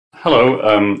Hello,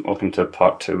 welcome to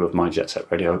part 2 of my Jet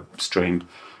Set Radio stream.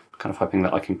 Kind of hoping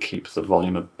that I can keep the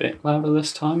volume a bit louder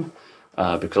this time,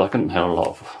 because I couldn't hear a lot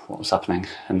of what was happening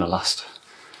in the last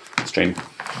stream.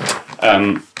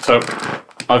 So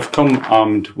I've come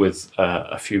armed with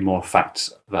a few more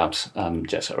facts about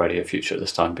Jet Set Radio Future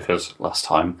this time, because last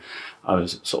time I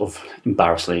was sort of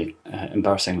embarrassingly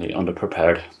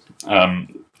underprepared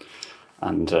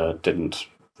and didn't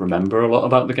remember a lot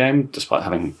about the game, despite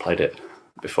having played it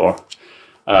before.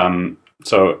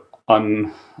 So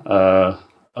I'm a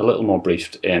little more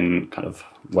briefed in kind of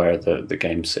where the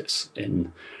game sits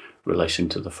in relation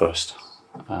to the first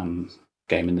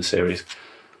game in the series.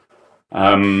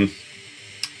 Might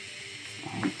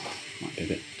be a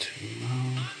bit too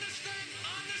loud.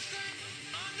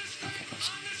 Okay,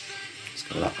 let's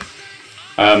go with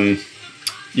that.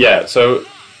 Yeah, so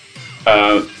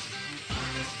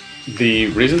the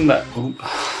reason that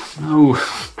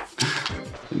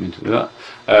didn't mean to do that.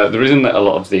 The reason that a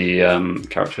lot of the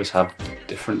characters have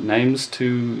different names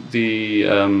to the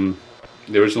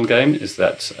original game is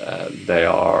that they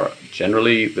are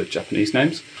generally the Japanese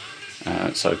names.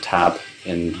 So Tab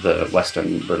in the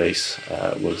Western release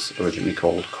was originally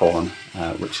called Corn,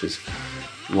 which is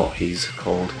what he's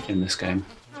called in this game.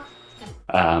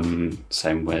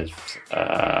 Same with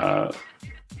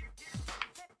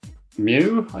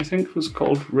Mew, I think, was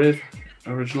called Riv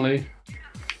originally.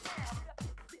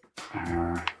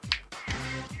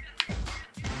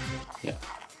 Yeah,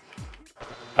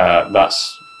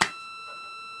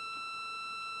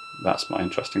 that's my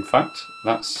interesting fact.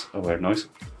 That's a weird noise.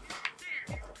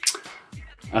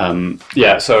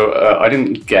 Yeah, so I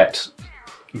didn't get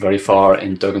very far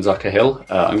in Dogenzaka Hill.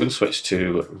 I'm going to switch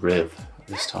to Riv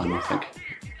this time, I think.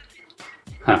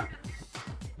 Huh.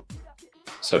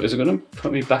 So is it going to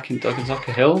put me back in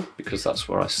Dogenzaka Hill because that's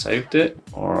where I saved it,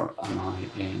 or am I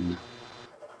in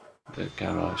the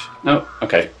garage? No,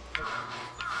 okay.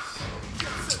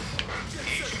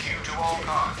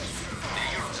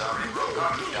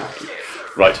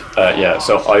 Right, yeah,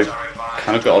 so I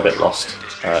kind of got a bit lost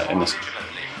in this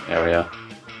area.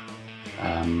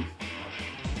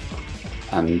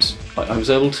 And I was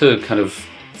able to kind of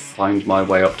find my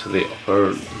way up to the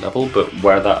upper level, but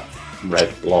where that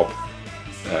red blob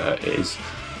is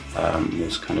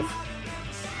was kind of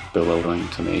bewildering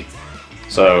to me.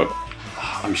 So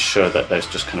I'm sure that there's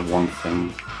just kind of one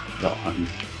thing that I'm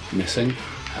missing,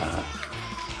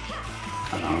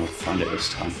 and I'll find it this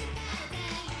time.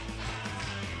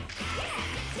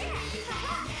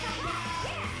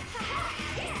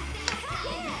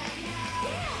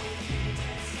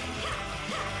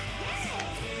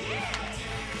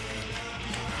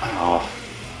 Oh,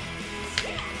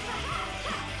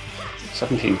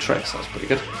 17 tricks, that's pretty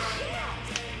good.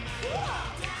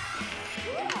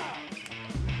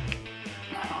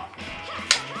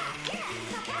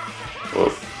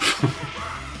 Whoa.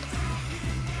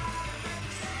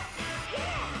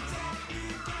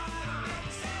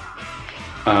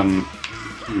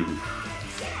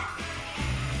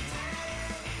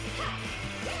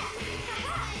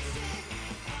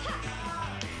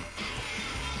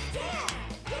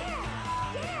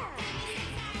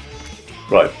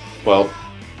 Right, well,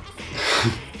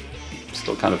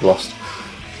 still kind of lost.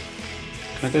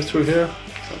 Can I go through here?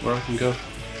 Is that where I can go?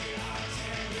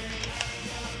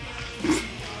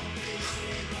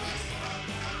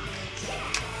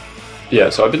 Yeah,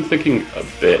 so I've been thinking a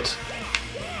bit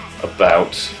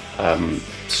about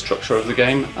structure of the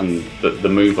game and the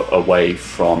move away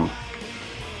from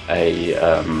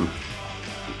a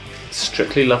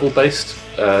strictly level-based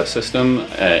system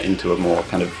into a more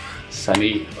kind of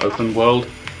semi-open world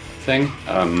thing.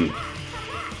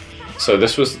 So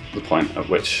this was the point at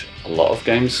which a lot of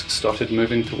games started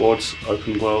moving towards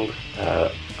open world.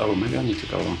 Oh, maybe I need to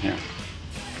go along here.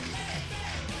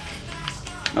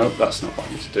 No, that's not what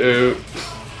I need to do.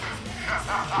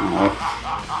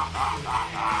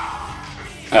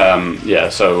 No. Yeah,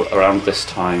 so around this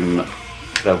time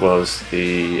there was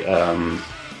the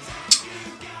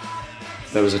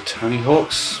there was a Tony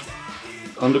Hawk's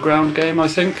Underground game, I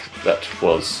think, that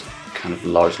was kind of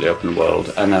largely open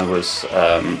world, and there was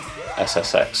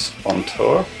SSX on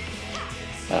Tour,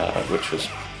 which was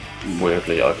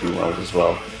weirdly open world as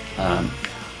well.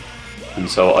 And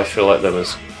so I feel like there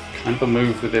was kind of a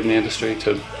move within the industry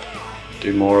to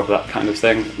do more of that kind of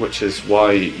thing, which is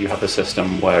why you have a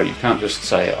system where you can't just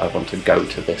say I want to go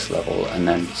to this level and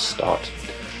then start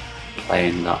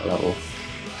playing that level,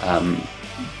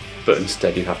 but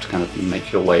instead you have to kind of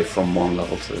make your way from one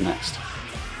level to the next.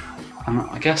 And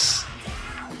I guess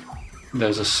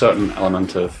there's a certain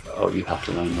element of, oh, you have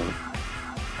to learn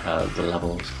the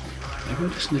levels. Maybe I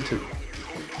just need to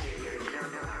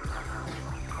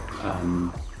Yeah,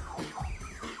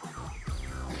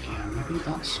 maybe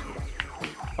that's...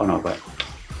 Oh no, wait.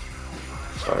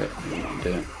 Sorry, I didn't want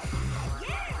to do it.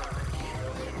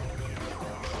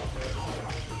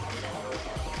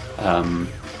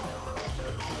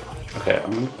 Okay,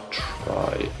 I'm going to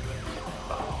try...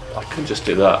 I could just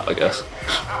do that, I guess.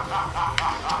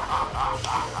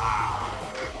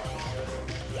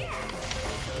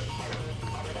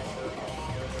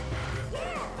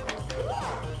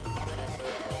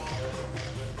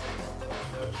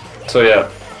 So yeah,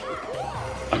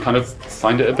 I kind of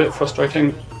find it a bit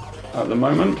frustrating at the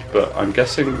moment, but I'm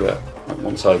guessing that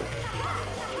once I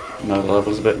know the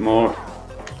levels a bit more,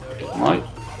 it might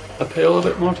appeal a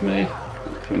bit more to me.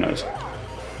 Who knows?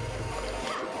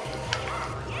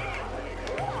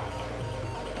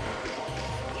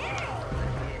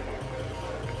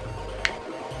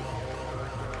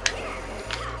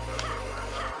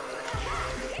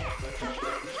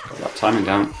 Got that timing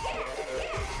down.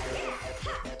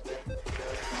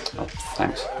 Oh,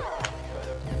 thanks.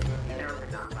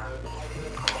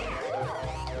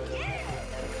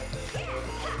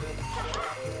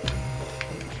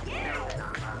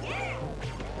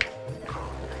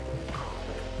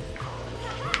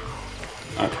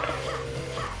 Okay.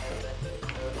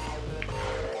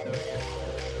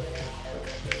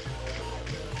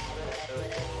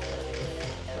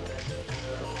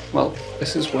 Well,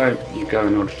 this is where you go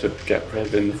in order to get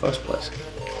rid in the first place.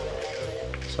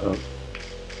 So, am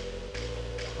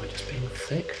I just being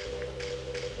thick?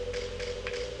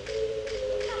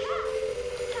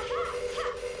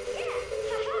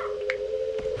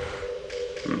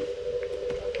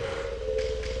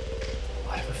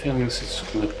 I have a feeling this is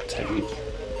going to take me...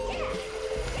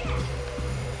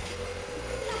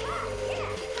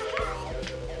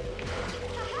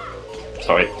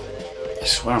 Sorry, I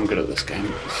swear I'm good at this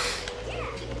game.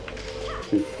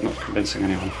 I'm not convincing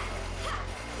anyone.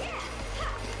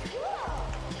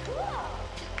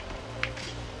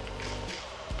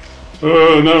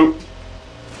 Oh no!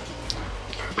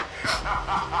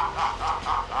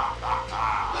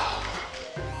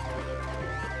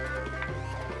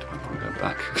 I want to go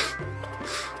back.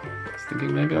 I was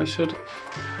thinking maybe I should.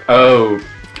 Oh,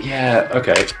 yeah,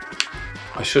 okay.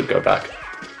 I should go back.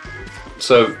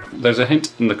 So there's a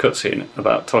hint in the cutscene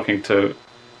about talking to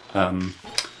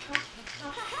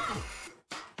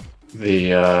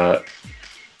the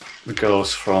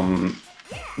girls from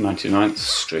 99th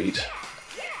Street.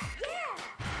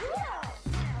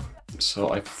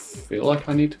 So I feel like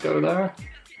I need to go there.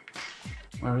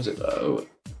 Where is it though?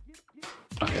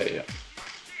 Okay, yeah.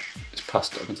 It's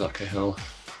past Okazaki Hill.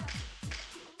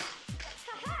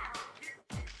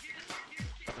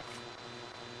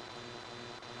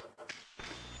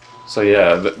 So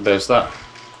yeah, there's that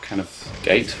kind of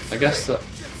gate, I guess, that...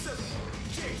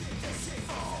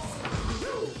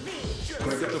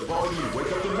 Crank up the volume,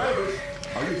 wake up the neighbors.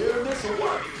 Are you hearing this or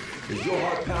what? Is your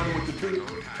heart pounding with the beat?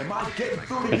 Am I getting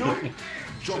through to you?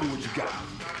 Show me what you got.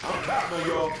 I'm counting on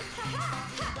y'all.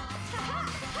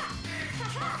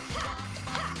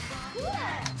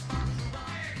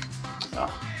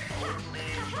 Ah.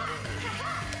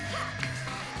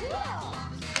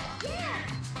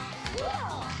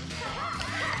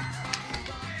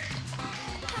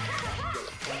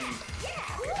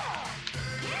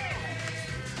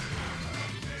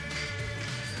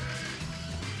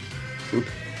 Oop.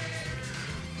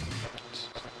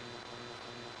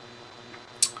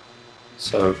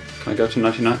 So, can I go to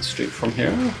 99th Street from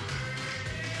here?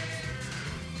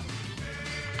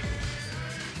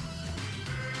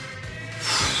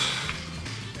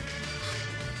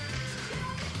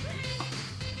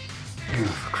 Oh,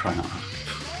 for crying out loud.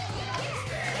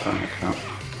 Oh, crap.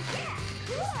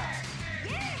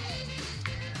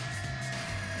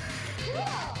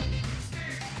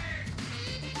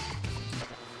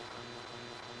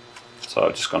 So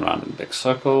I've just gone around in a big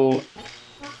circle.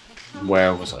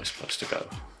 Where was I supposed to go?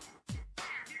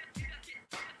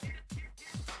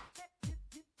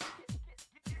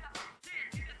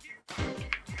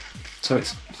 So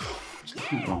it's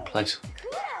looking at the wrong place.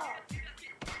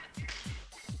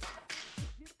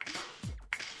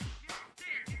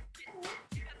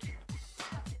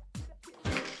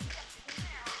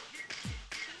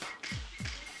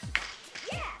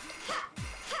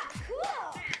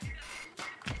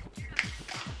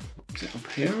 Is it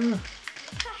up here?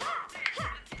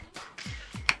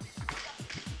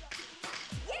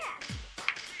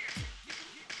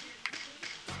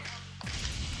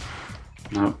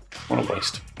 No, what a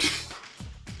waste.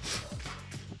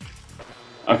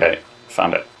 Okay,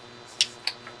 found it.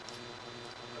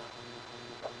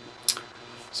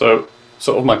 So,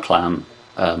 sort of my plan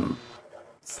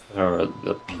for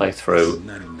the playthrough,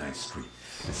 99th Street.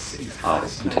 The city's I'll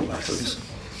hottest continue nightlife afterwards. center,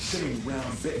 sitting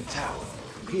around Benton Tower.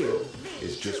 Here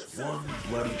is just one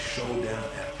bloody showdown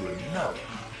after another,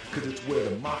 because it's where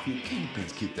the mafia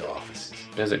kingpins keep their offices.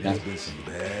 Is it, There's yeah? been some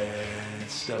bad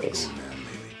stuff going on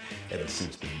lately, ever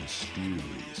since the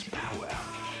mysterious power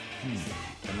outage.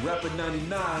 And Rapper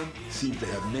 99 seems to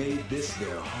have made this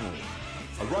their home.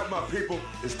 All right, my people,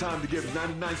 it's time to give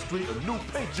 99th Street a new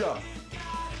paint job.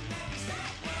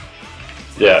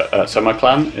 Yeah, so my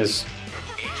plan is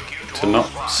to not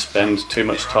spend too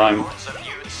much time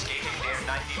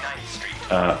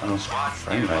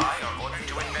frame rate.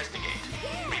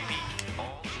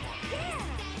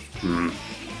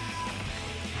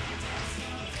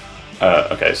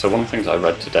 Okay, so one of the things I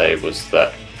read today was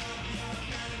that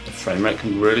the frame rate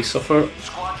can really suffer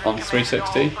on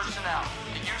 360.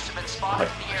 I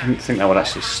didn't think that would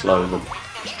actually slow the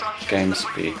game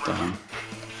speed down.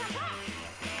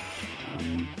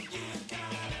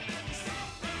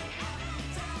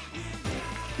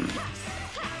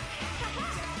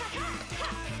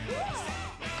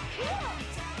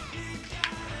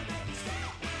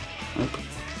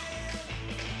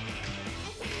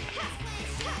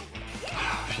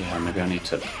 Yeah, maybe I need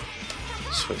to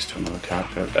switch to another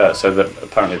character. So that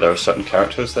apparently there are certain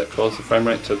characters that cause the frame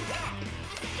rate to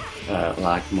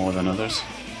lag more than others.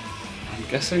 I'm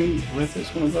guessing Riv is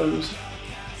one of those.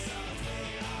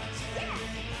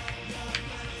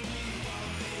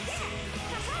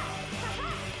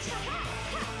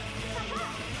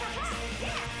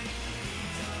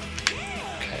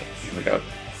 Okay, here we go.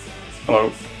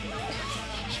 Hello.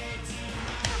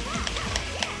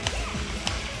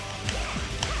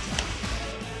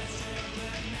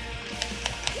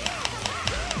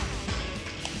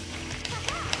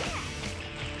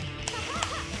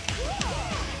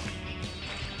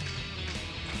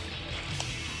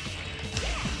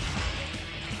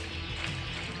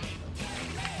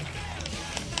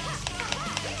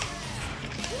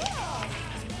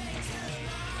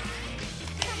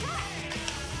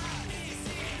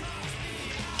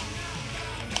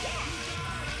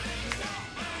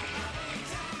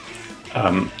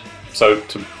 So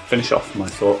to finish off my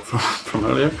thought from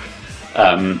earlier,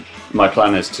 my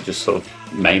plan is to just sort of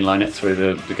mainline it through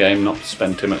the game, not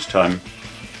spend too much time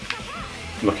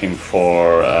looking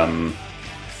for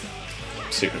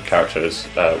secret characters,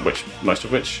 most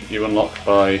of which you unlock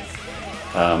by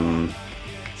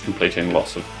completing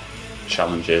lots of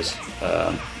challenges,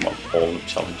 well, all the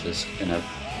challenges in an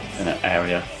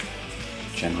area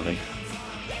generally.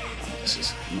 This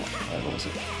is not playable, is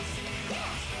it?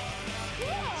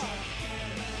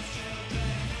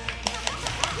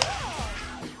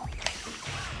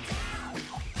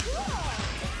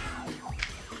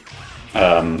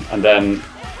 And then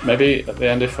maybe at the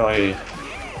end, if I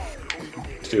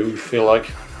do feel like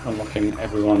unlocking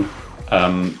everyone,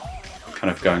 kind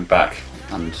of going back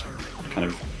and kind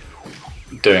of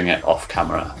doing it off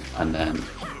camera and then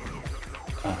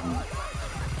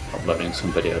uploading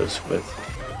some videos with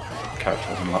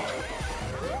characters unlocked.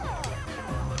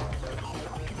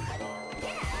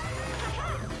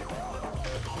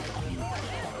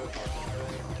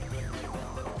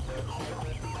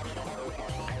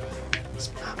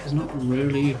 It's not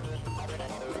really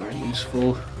very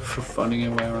useful for finding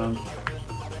your way around. I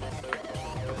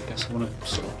guess I want to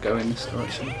sort of go in this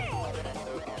direction.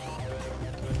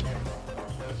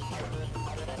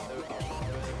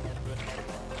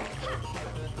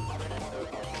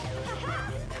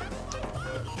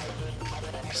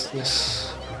 Is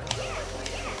this?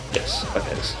 Yes,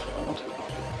 okay, this is what I want.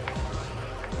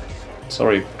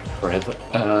 Sorry, Brev.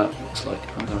 Looks like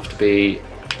I'm going to have to be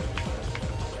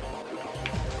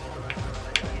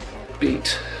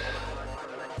beat.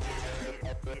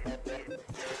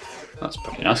 That's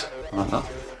pretty nice. I like that.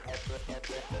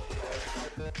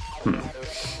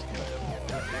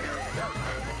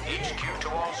 HQ to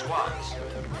all squads. The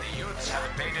youths have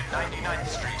invaded 99th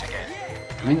Street again.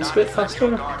 I mean, it's a bit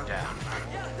faster. Guard down.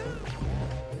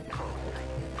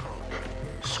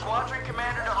 Squadron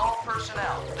commander to all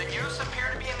personnel. The youths appear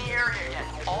to be in the area again.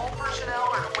 All personnel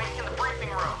are to wait in the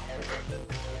briefing room.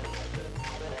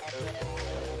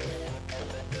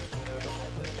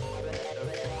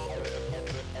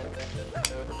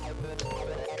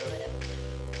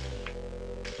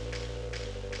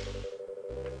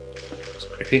 It's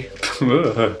creepy.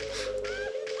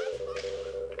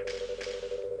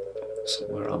 So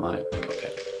where am I?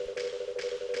 Okay.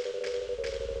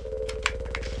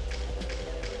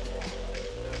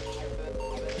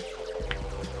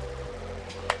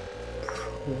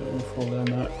 We'll fall down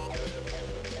that.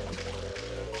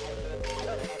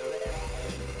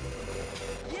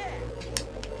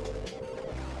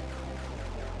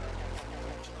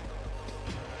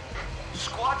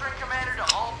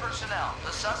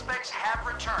 suspects have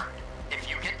returned. If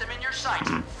you get them in your sights,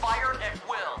 fire at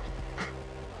will.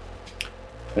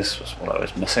 This was what I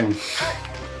was missing.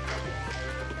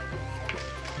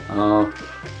 Oh.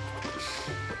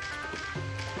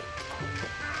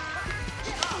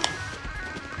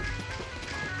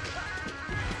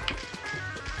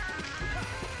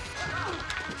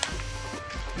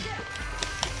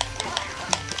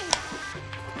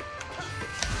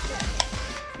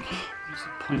 What's the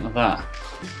point of that?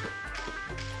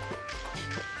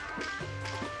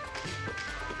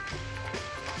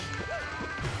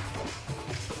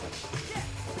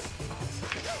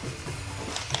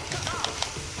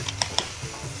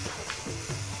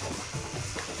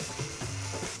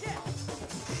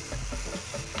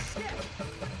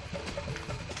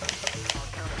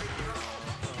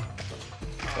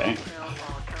 Okay.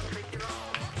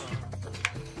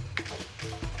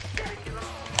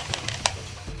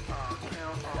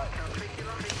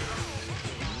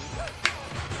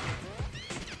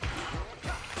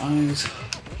 Eyes.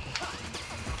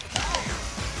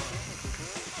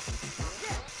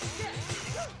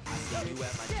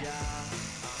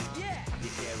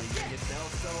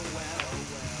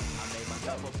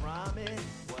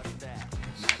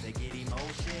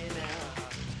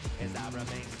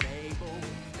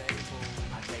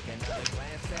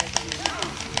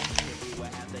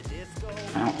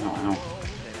 Ow, ow, ow.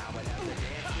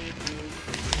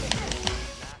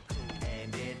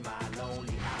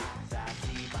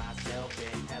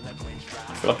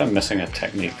 I feel like I'm missing a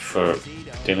technique for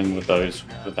dealing with those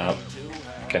without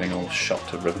getting all shot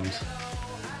to ribbons.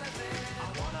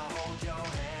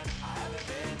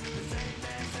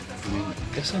 I mean, I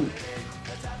guess I'm...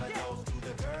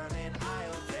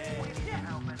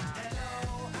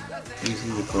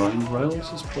 using the grind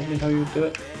rails is probably how you do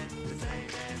it.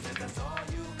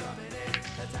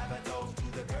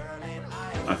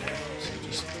 Okay, so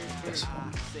just this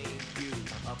one.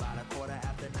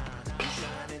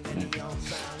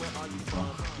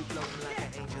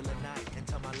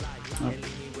 Nope.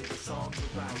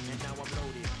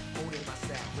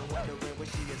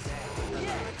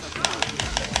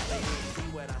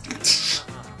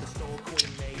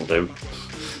 Will do.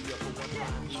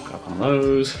 Just grab one of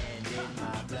those.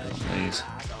 These.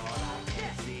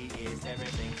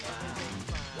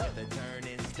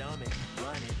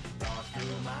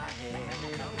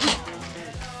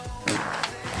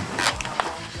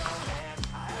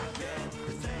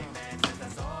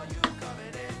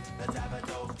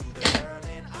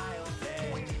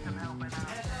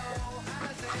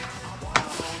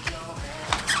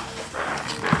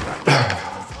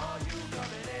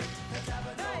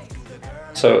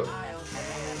 So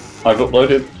I've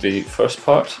uploaded the first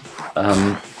part of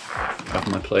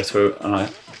my playthrough, and I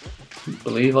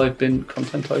believe I've been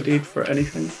content ID'd for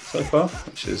anything so far,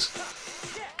 which is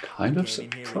kind of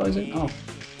surprising. Oh,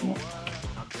 what?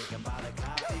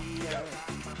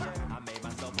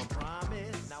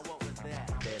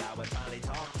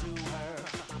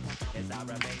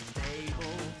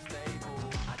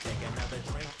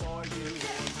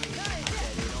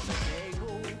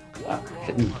 That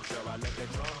hidden. I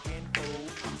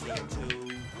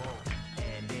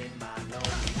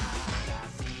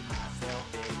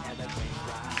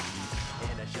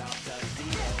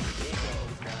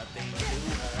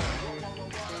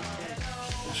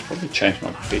should probably change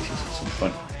my graffitis at some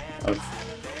point. I've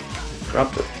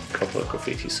grabbed a couple of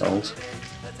graffiti souls.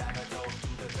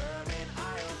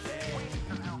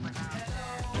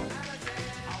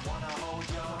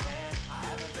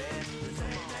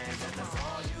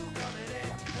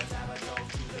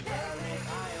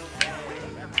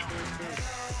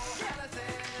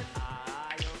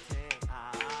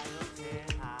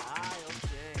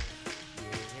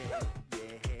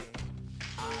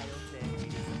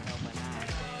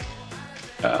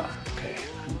 Okay.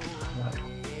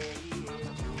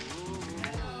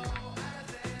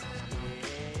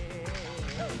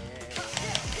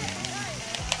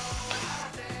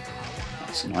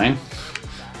 That's annoying.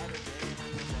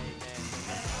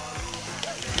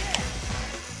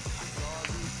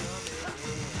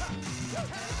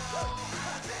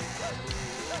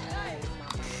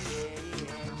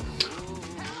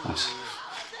 Nice.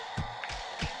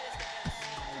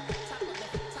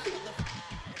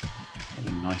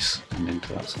 Nice ending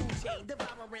to that song.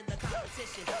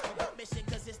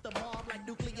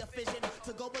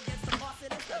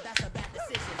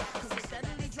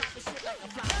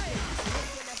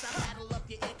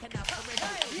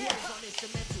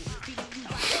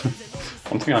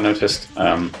 One thing I noticed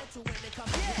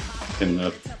in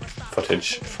the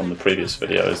footage from the previous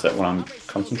video is that when I'm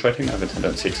concentrating, I have a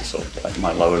tendency to sort of play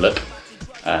my lower lip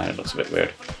and it looks a bit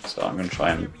weird. So I'm going to try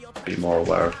and be more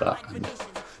aware of that and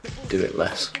do it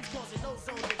less.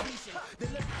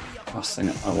 Last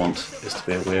thing I want is to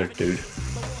be a weird dude.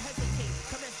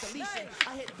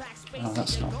 Oh,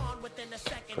 that's not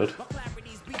good.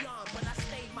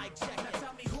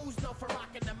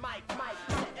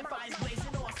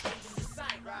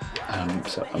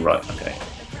 So I'm right, okay.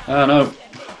 Oh no!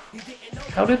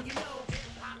 How did?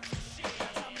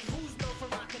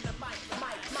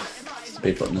 It's the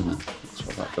B button, isn't it? That's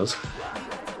what that does.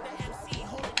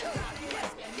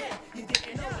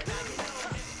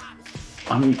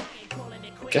 I'm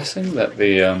guessing that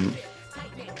the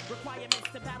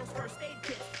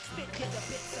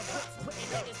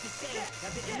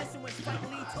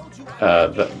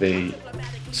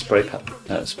spray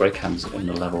cans in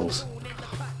the levels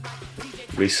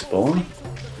respawn.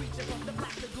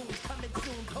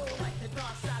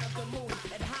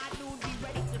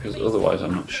 Because otherwise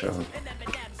I'm not sure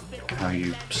how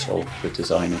you solve the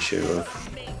design issue of,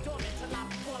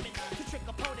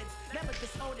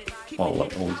 well,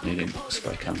 like always needing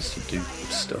spray cans to do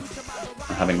stuff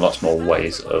and having lots more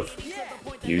ways of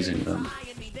using them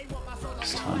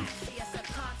this time.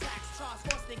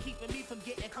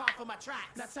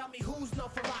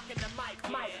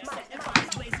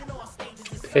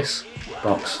 Piss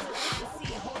box.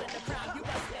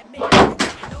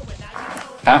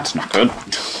 That's not good.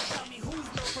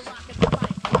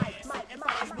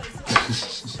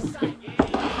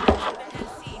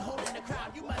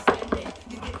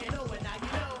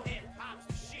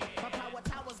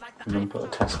 I'm going to put a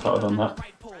test card on that.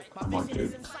 I might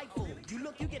do.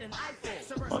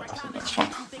 Right, I think that's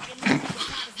fine.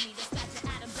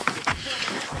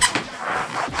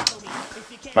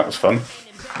 That was fun.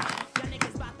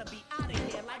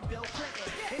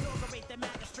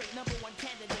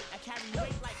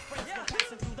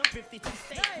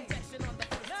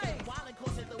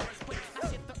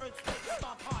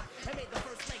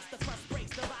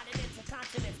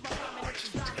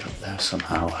 There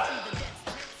somehow.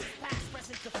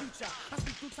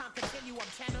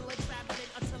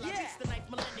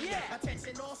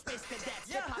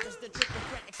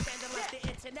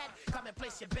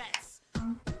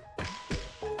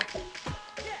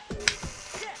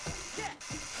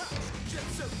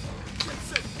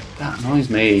 That annoys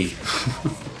me.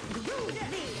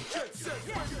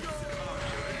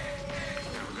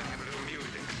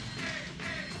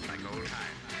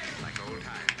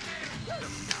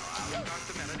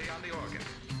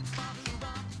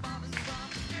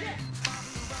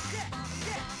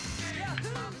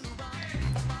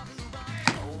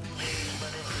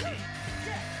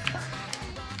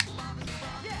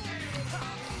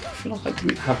 I feel like I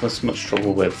didn't have as much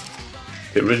trouble with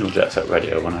the original Jet Set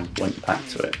Radio when I went back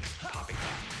to it.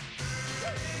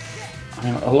 I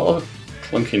mean, a lot of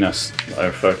clunkiness that I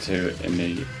referred to in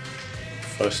the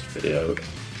first video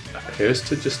appears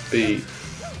to just be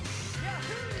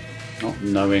not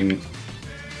knowing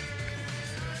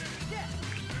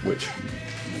which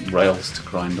rails to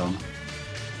grind on.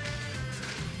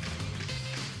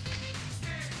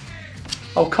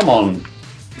 Oh, come on!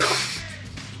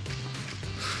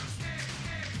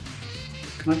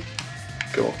 Can I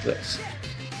go up this?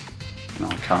 No,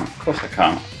 I can't. Of course I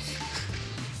can't.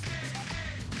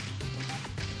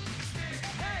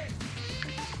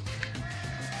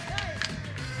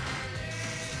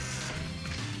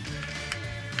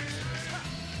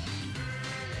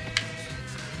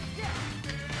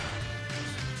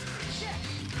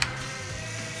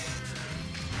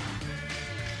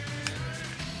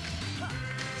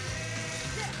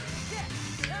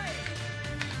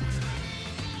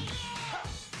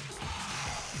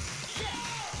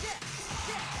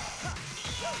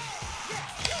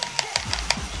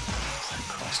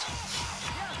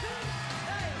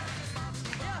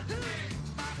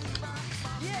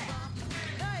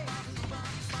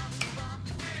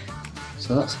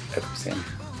 So that's everything.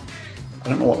 I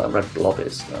don't know what that red blob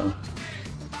is though.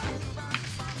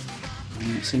 I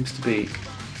mean, it seems to be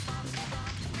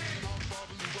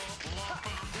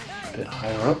a bit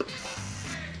higher up.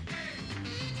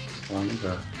 So I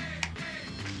wonder.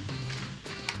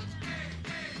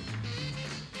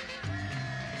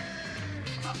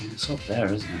 I mean, it's up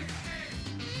there, isn't it?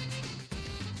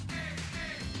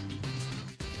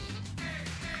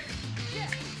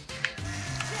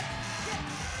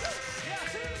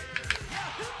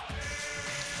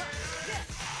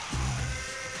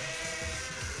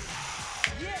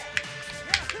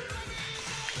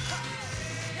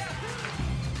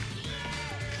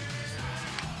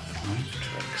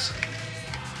 Tricks.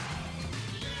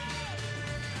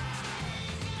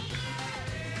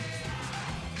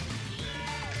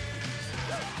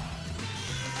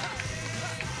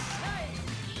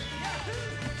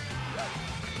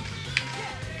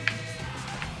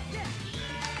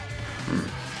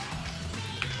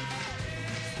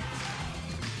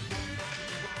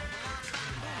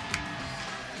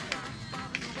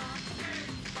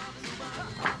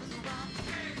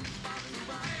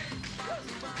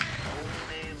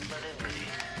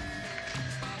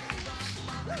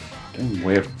 Doing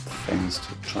weird things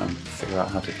to try and figure out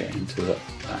how to get into that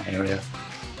area.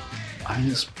 I mean,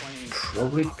 it's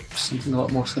probably something a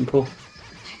lot more simple.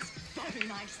 Very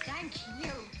nice, thank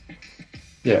you.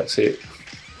 Yeah, see.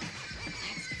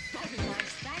 Very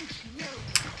nice, thank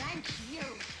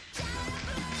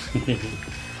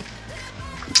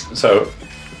you. So,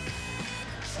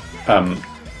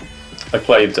 I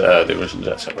played the original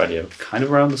Jet Set Radio kind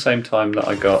of around the same time that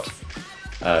I got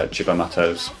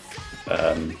Chibamato's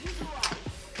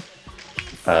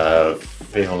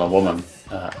Viola Woman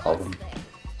album,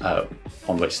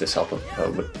 on which this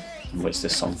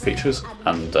song features,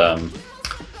 and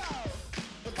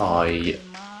I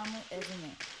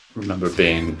remember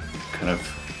being kind of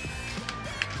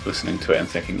listening to it and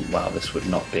thinking, wow, this would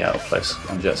not be out of place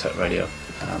on Jet Set Radio.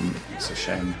 It's a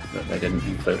shame that they didn't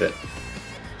include it,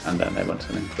 and then they went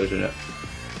and included it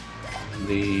in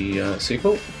the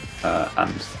sequel,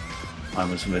 and I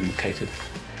was vindicated.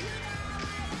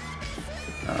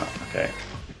 Okay,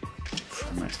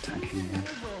 nice tanking again.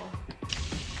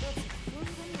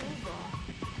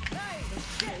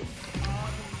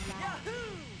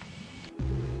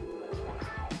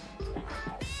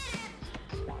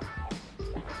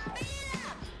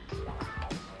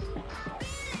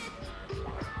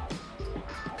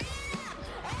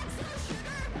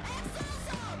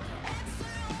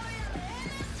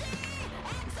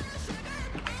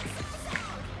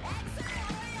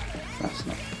 That's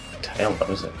not a tail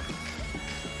though, is it?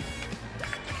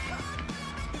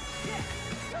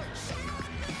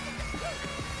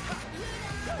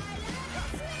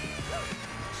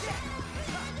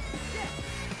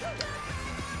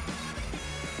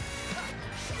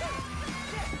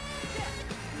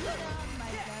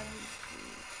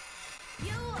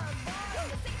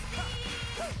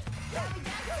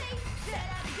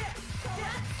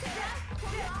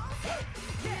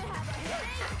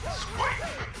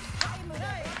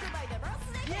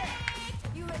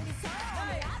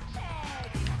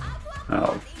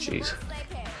 Oh, jeez.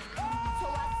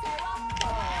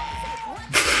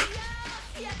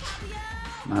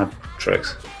 Mad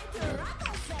tricks.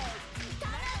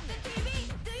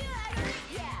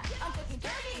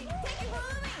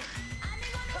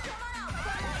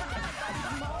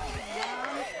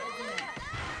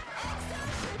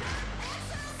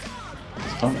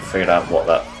 I haven't figured out what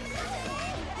that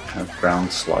kind of ground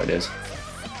slide is,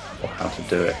 or how to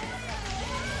do it.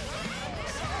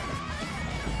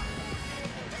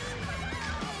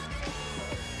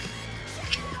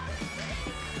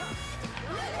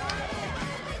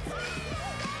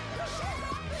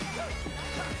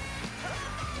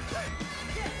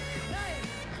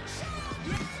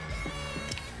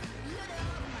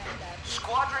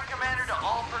 Squadron commander to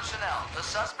all personnel. The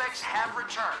suspects have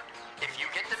returned. If you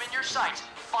get them in your sights,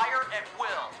 fire at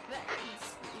will.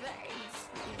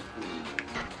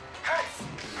 Hey!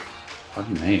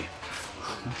 Pardon me.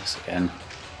 Not this again.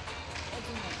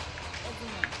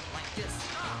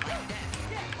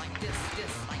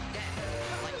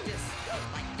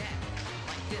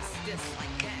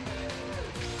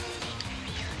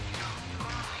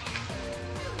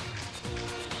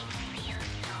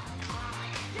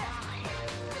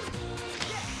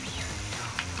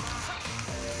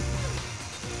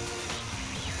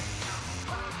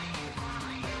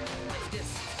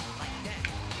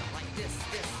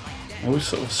 I always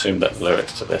sort of assumed that the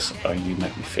lyrics to this are "You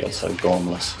make me feel so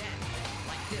gormless,"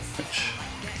 which,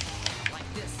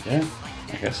 yeah,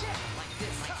 I guess.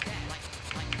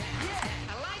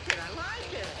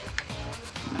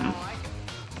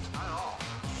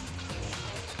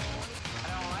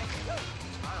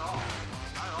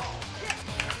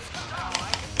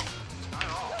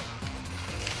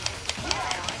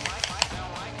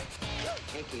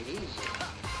 Take it easy.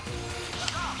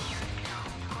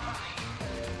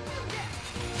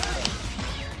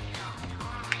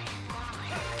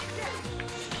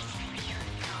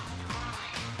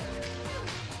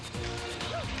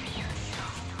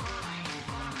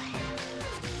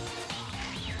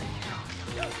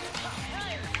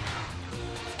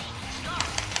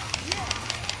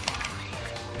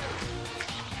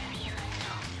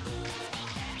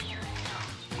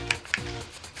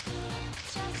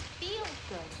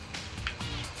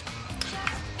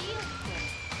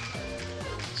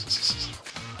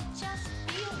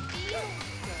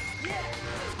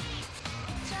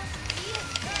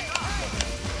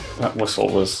 That whistle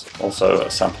was also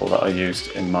a sample that I used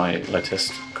in my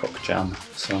latest Cook Jam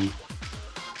song.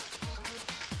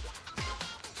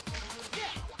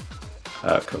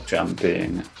 Cook Jam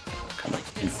being kind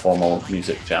of informal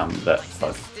music jam that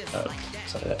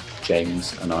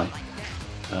James and I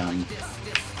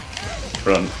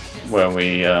run, where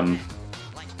we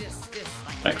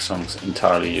make songs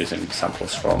entirely using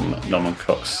samples from Norman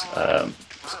Cook's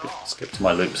Skip to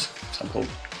My Loops sample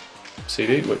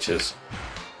CD, which is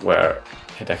where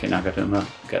Hideki Nagaduma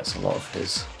gets a lot of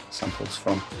his samples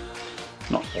from.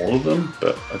 Not all of them,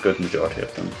 but a good majority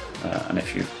of them. And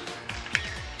if you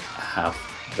have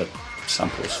the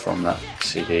samples from that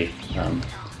CD,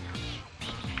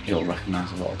 you'll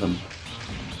recognise a lot of them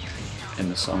in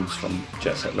the songs from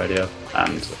Jet Set Radio,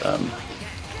 and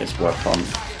his work on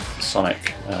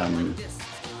Sonic.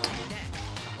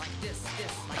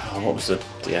 What was the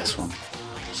DS one?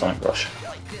 Sonic Rush.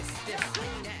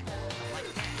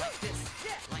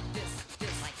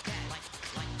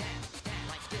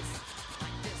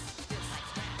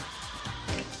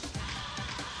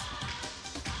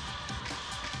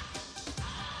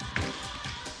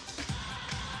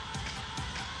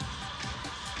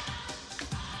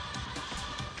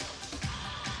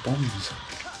 Bombs.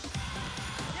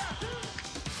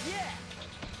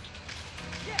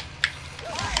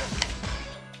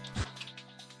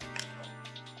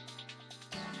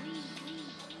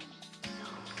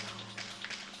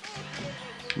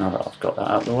 Now that I've got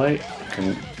that out of the way, I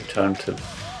can return to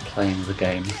playing the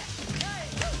game.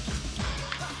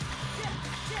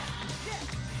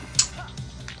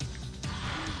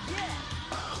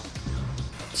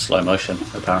 Slow motion,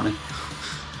 apparently.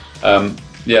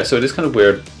 Yeah, so it is kind of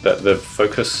weird that the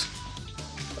focus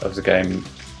of the game,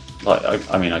 like,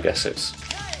 I mean, I guess it's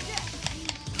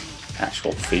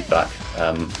actual feedback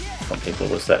from people,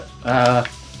 was that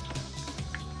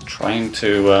trying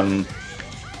to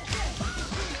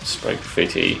spray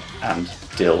graffiti and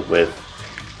deal with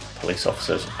police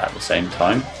officers at the same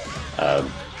time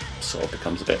sort of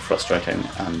becomes a bit frustrating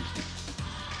and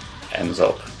ends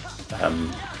up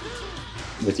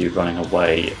with you running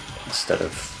away instead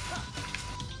of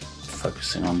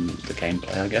focusing on the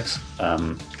gameplay, I guess.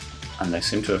 And they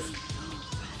seem to have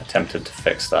attempted to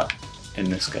fix that in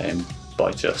this game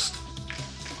by just...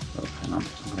 Oh, hang on,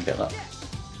 I'm gonna get that.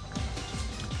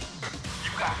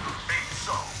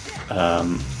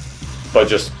 By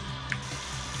just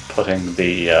putting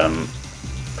the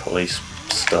police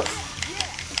stuff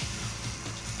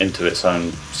into its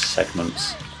own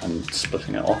segments and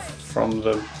splitting it off from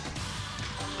the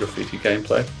graffiti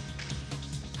gameplay.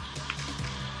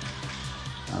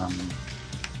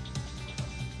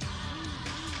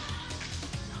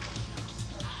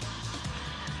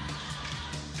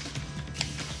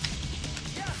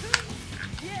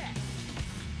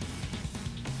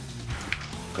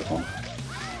 Good one.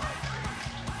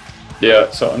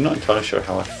 Yeah, so I'm not entirely sure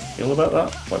how I feel about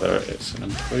that, whether it's an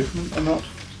improvement or not.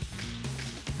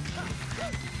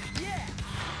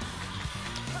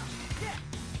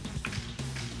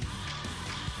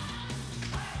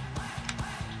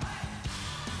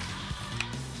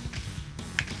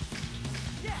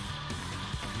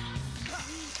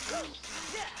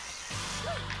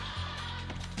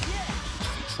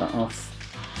 Fix that off.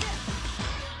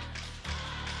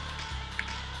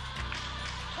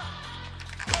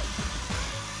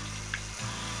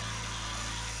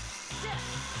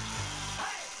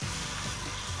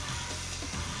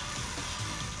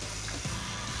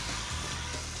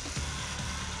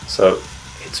 So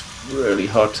it's really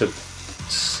hard to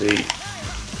see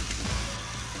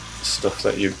stuff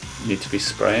that you need to be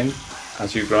spraying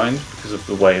as you grind because of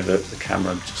the way that the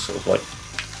camera just sort of like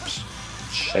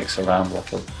shakes around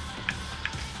like a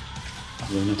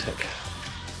lunatic.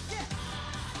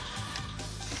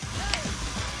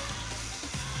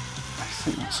 I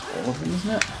think that's all of them,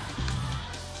 isn't it?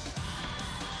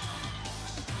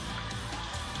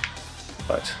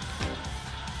 Right.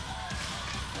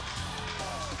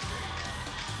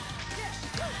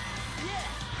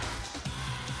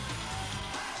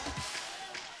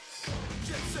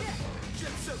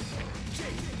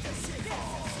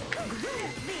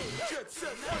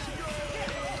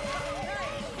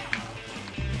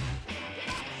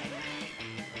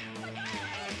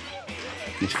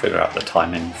 Need to figure out the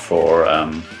timing for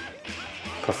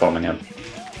performing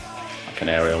like an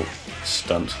aerial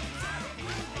stunt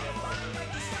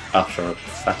after a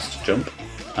fast jump.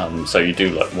 So you do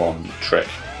like one trick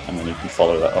and then you can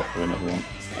follow that up with another one,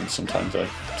 and sometimes I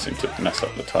seem to mess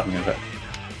up the timing of it.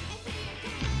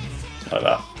 Like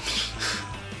that.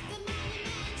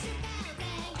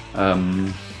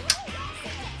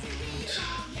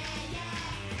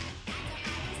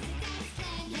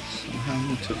 Somehow I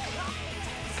need to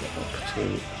get up to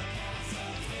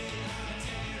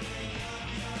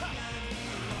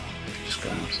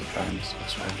just going into the frame, that's the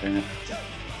best way of doing it.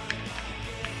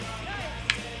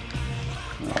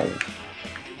 No.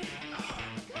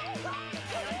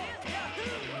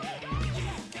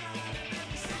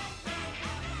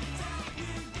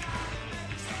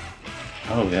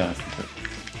 Oh yeah, I can do it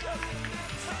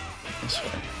this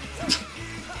way.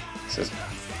 This is a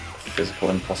physical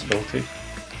impossibility.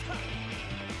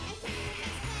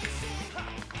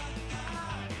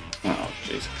 Oh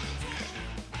jeez.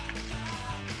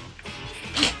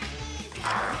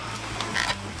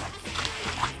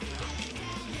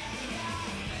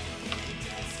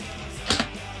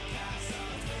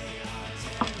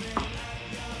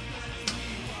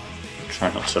 Try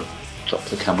not to drop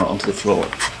the camera onto the floor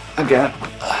again.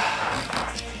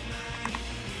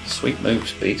 Sweet move,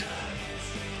 Speed.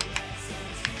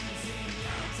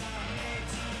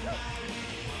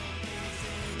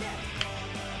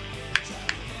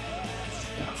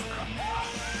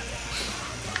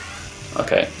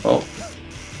 Okay, well,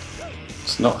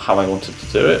 it's not how I wanted to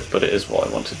do it, but it is what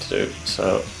I wanted to do,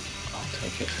 so I'll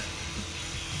take it.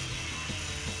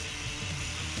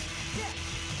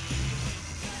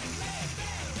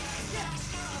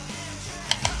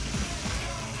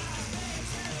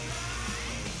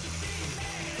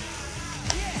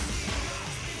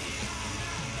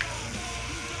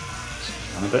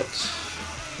 A bit.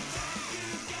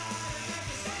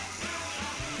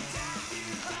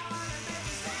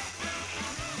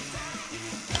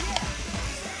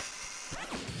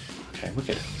 Okay,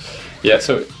 wicked. Yeah,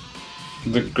 so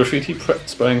the graffiti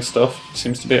spraying stuff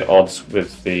seems to be at odds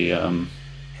with the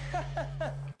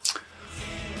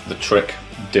trick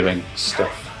doing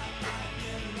stuff.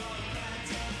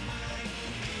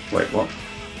 Wait, what?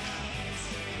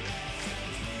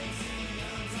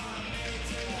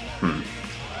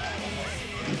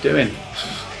 Doing?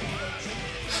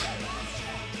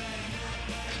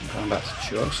 I'm going back to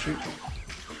Chuo Street.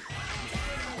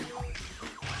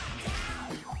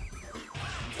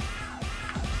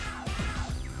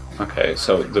 Okay,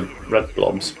 so the red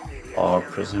blobs are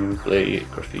presumably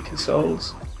graffiti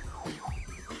souls.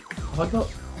 Have I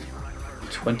got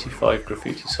 25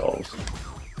 graffiti souls?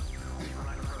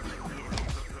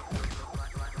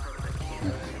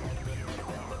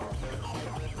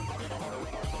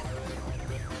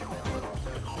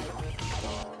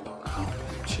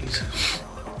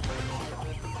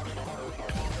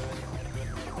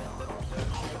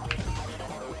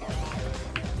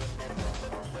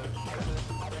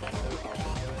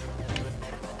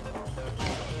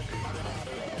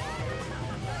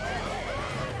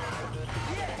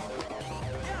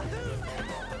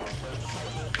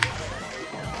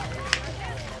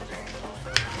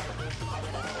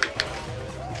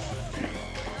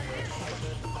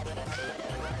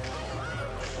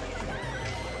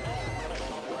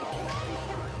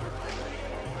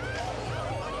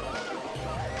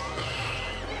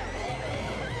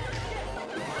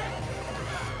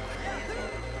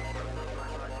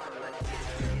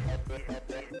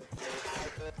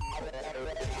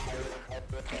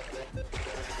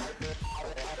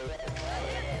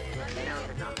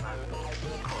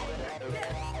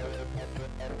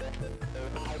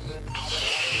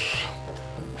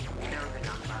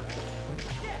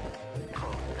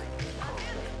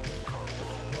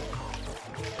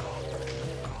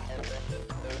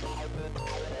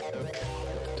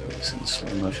 In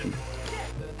slow motion.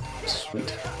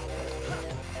 Sweet.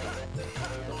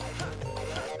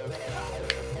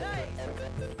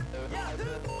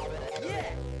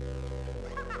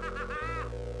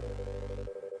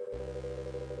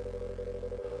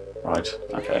 Right,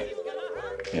 okay.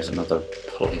 Here's another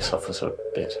police officer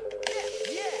bit.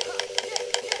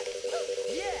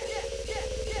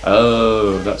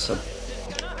 Oh, that's a...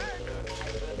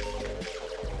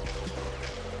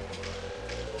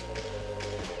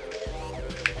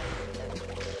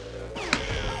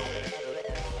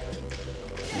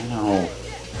 No.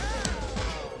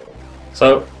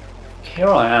 So, here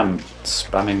I am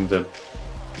spamming the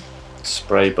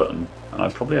spray button, and I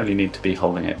probably only need to be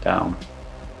holding it down.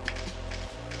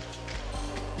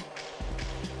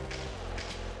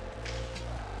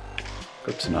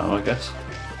 Good to know, I guess.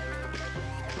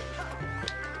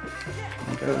 Can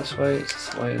I go this way? Is this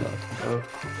the way that I can go?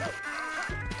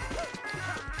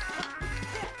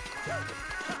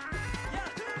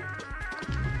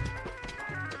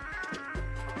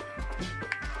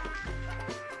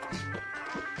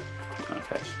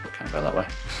 Okay, can't go that way.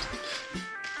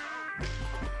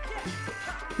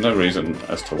 No reason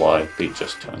as to why Beat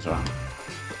just turns around.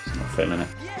 He's not feeling it.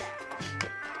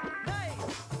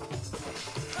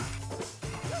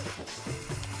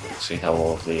 See how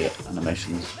all of the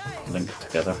animations link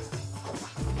together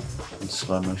in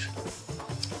slow motion.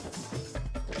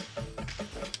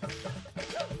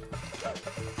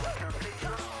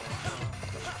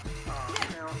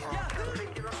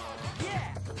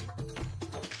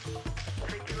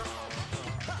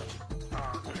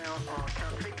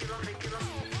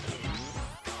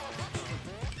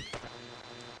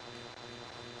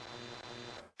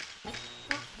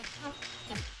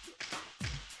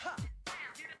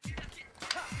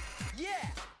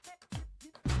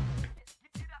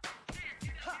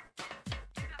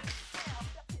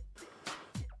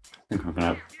 think I'm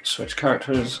going to switch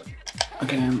characters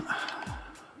again.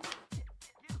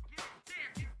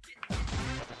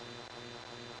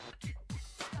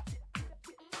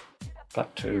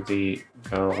 Back to the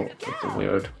girl with the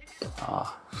weird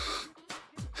bra.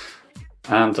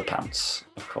 And the pants,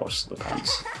 of course, the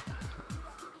pants.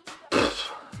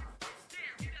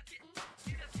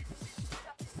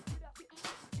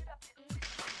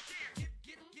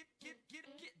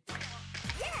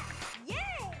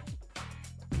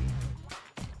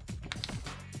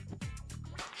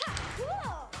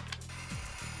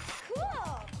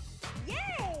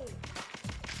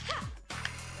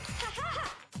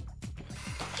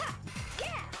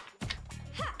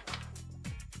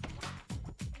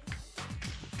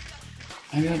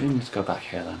 Maybe I do need to go back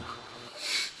here then.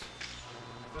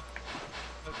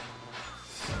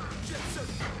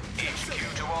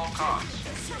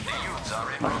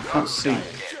 Well, I can't see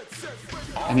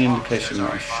any indication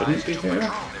that I shouldn't be here.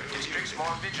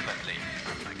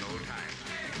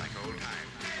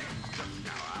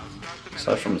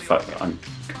 Aside from the fact that I'm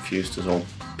confused as all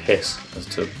piss as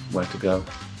to where to go.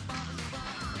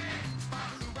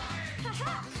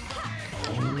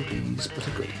 All these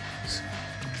little goodies.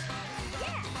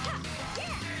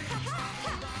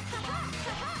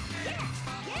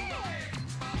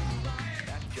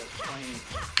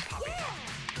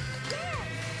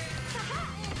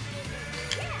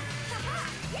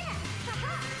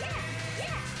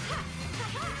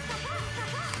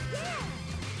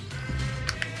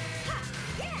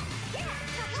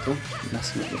 Still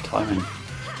messing with the timing.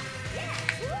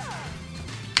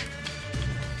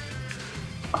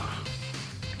 Oh,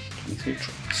 23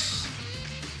 tricks.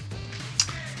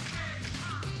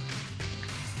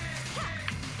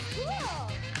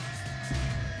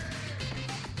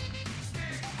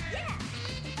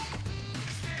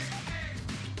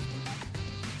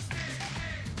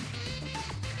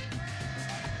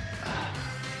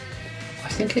 I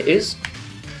think it is.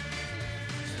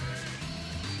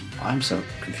 I'm so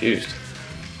confused.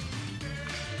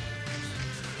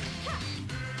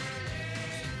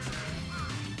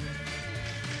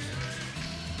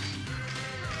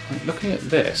 Like, looking at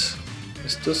this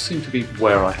does seem to be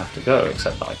where I have to go,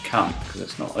 except that I can't because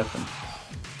it's not open.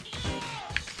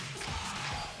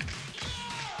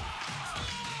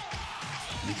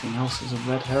 Anything else is a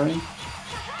red herring?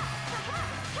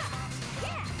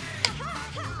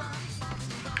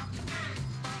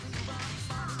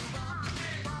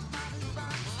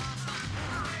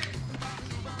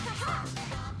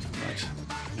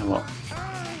 You know what?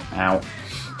 Ow.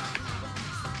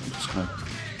 I'm just gonna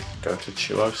go to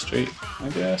Chuo Street, I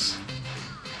guess.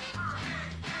 I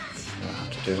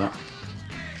have to do that.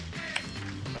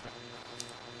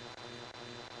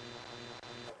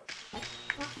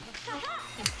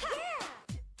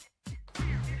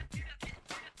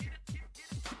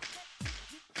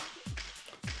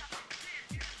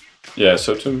 Yeah,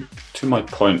 so to my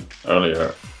point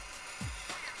earlier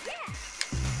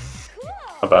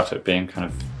about it being kind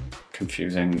of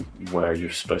confusing where you're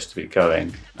supposed to be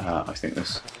going, I think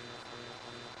this...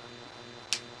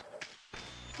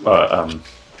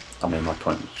 I mean, my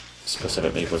point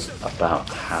specifically was about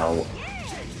how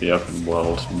the open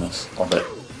worldness of it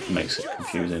makes it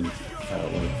confusing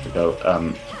where you have to go.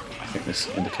 I think this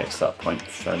indicates that point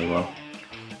fairly well.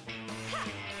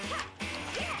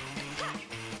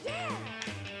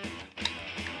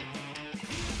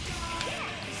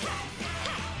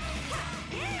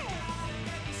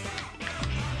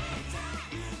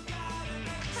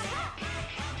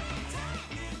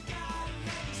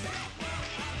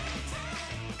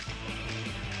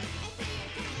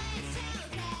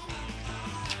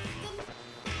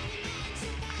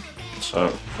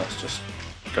 So let's just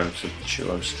go to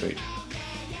Chuo Street.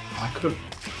 I could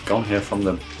have gone here from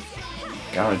the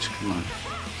garage, couldn't I?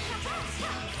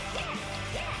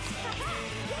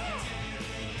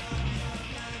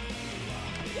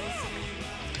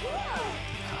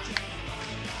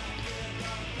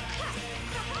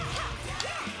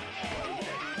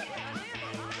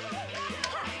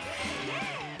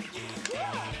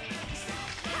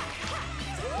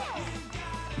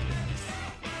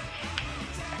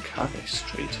 Rokkaku-Dai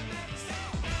Street.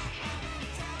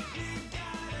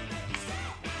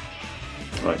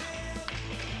 Right.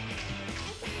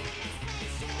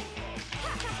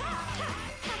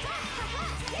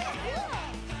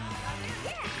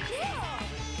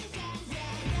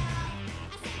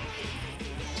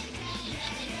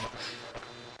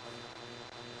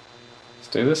 Let's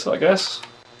do this, I guess.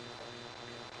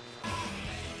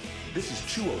 This is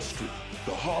Chuo Street,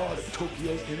 the heart of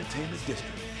Tokyo's entertainment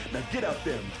district. Now get out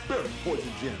there and bury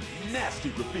poison gems, nasty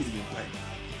graffiti and paint.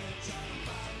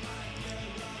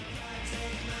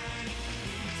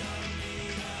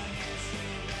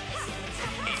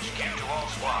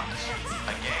 squads.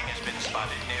 A gang has been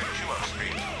spotted near Chuo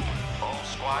Street. All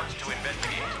squads to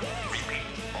investigate. Repeat.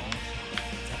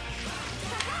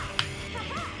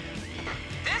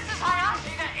 This is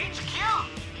Hayashi to HQ.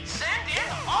 Send in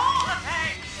all the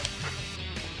tanks.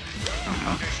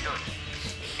 Understood.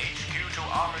 HQ to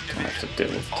Armored I have to Division. deal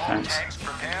with All tanks. tanks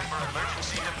prepare for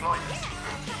emergency deployment. This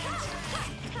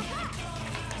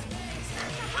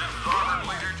is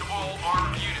Armored Leader to all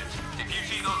armored units. If you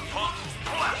see those punks,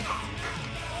 blast them.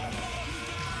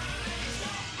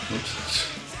 Oops.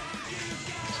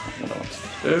 That's not what I want to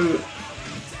do.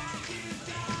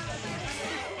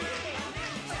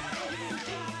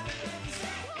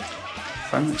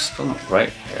 Framework's still not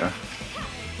right here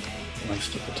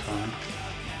most of the time.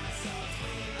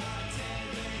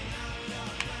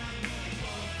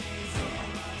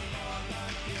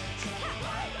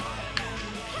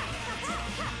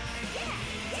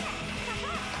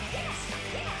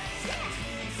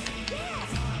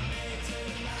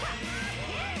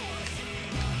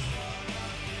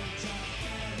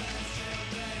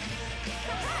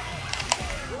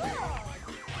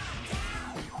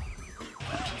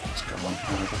 Let's go on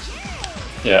here, I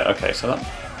guess. Yeah, okay, so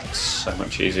that's so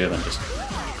much easier than just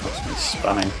constantly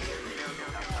spamming.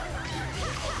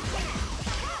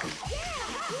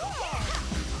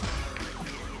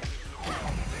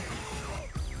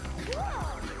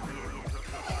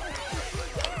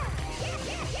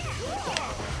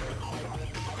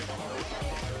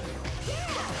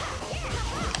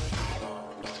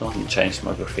 Still haven't changed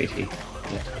my graffiti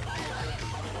yet.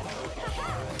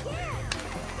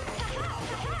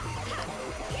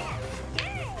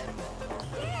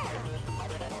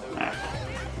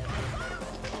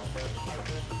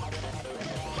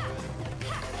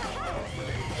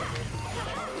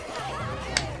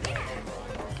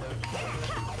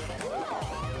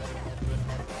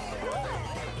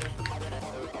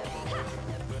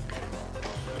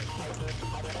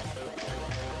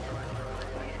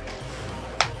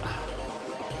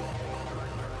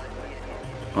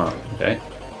 Oh, okay.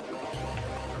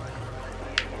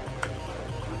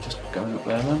 Just going up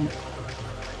there then.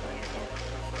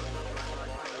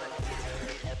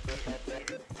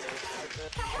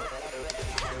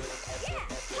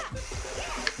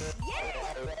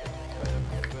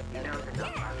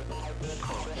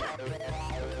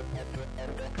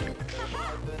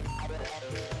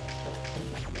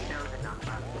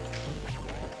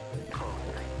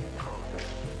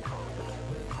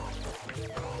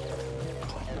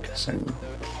 Guessing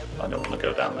I don't want to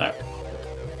go down there.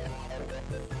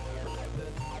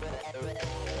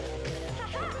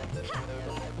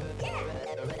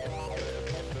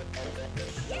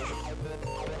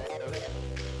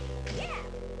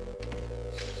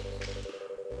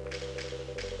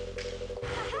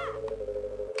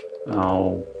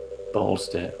 Oh, balls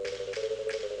dear.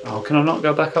 Oh, can I not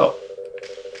go back up?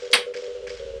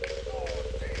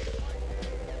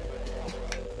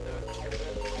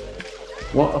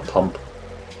 What a pump.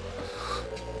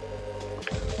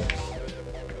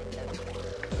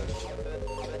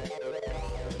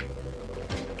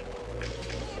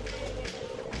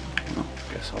 Oh,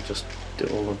 I guess I'll just do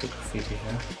all of the graffiti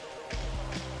here.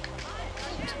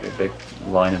 Seems to be a big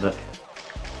line of it.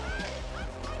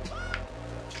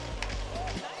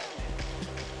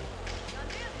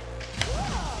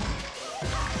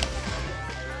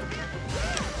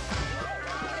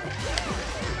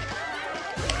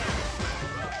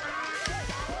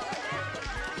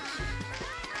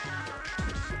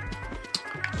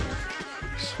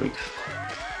 Sweet.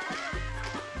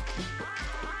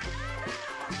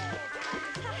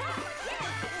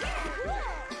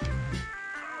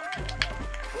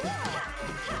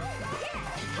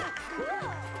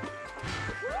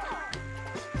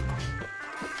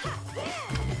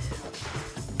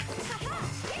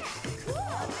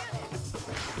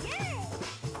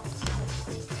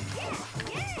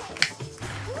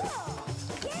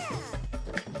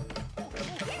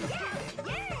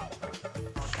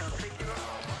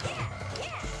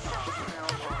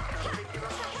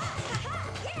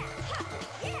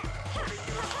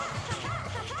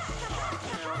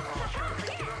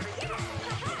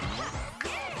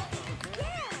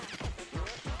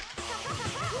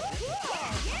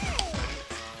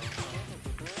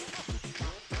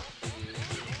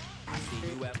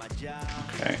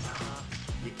 Okay.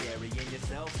 You're carrying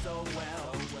yourself so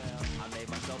well. I made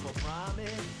myself a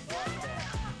promise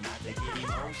not to get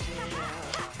emotional.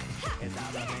 As I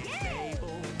remain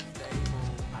stable,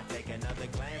 I take another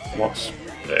glance. What's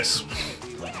this?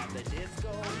 We would have the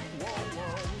disco,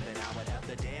 then I would have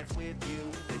to dance with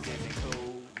you. This isn't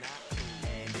cool,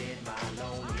 and in my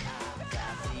lonely eyes, I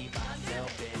see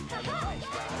myself in paradise.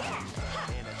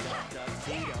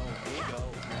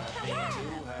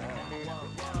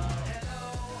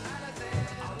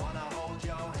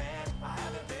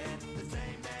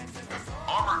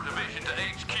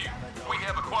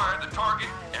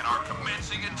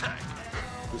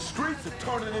 streets are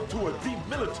turning into a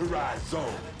demilitarized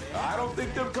zone. I don't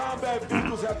think them combat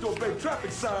vehicles have to obey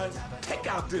traffic signs. Take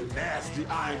out them nasty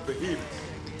iron behemoths.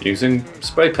 Using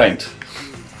spray paint.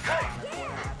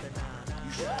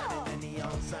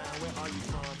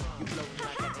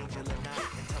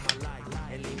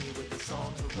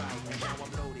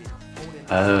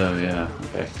 Oh yeah,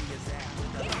 okay.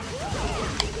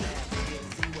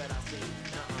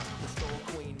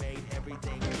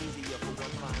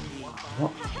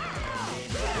 What?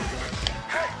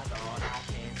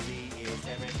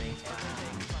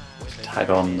 Tag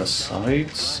on the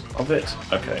sides of it?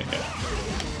 Okay, yeah.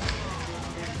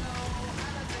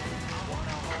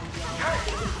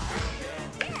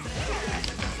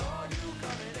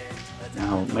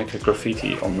 Now make a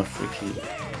graffiti on the freaky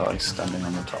guy standing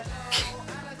on the top.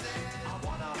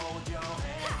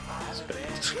 It's a bit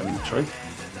discriminatory.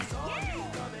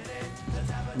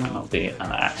 Might not be an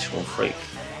actual freak.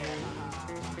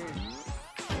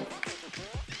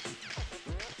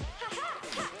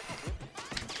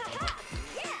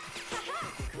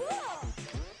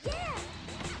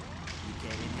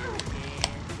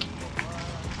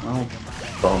 Oh,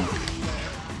 bomb.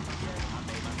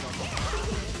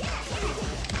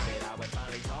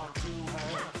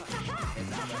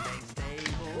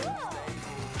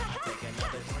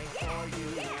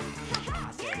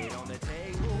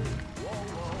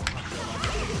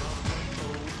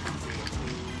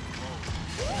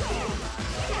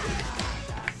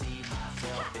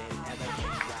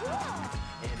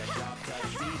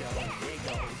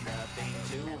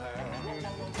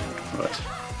 Right.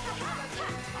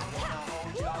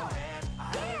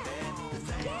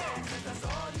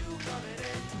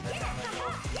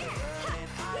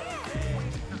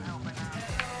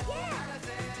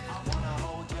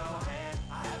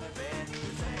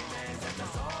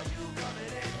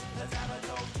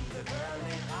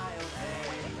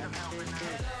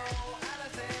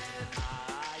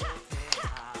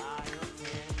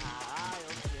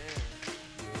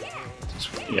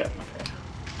 Yeah, okay.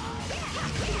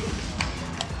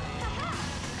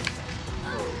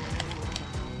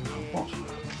 What?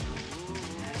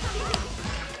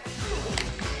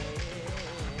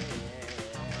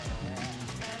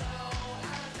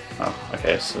 Oh,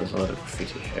 okay, so there's a lot of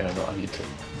graffiti here that I need to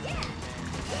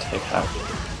take out.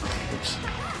 Oops.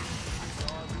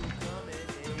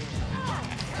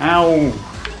 Ow!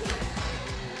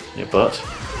 Your butt.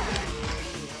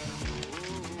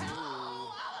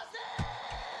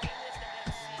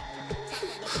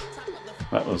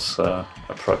 That was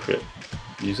appropriate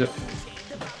music.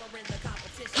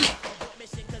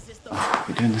 Oh,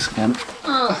 we're doing this again. I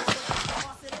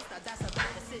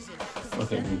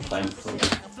think we've been playing for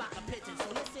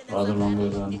rather longer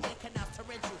than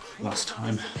last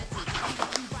time.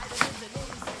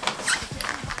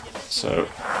 So,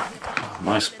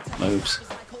 nice moves.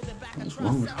 What's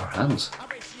wrong with our hands?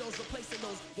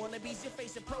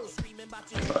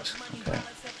 Right, okay.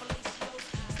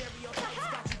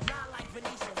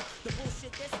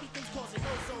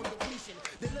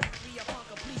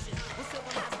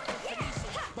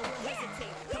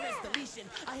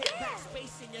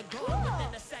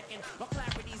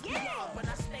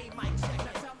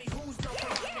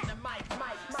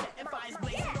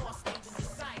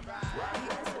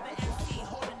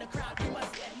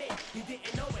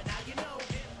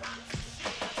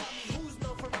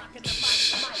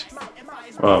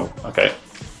 Whoa, okay.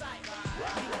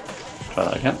 Try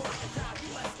that again.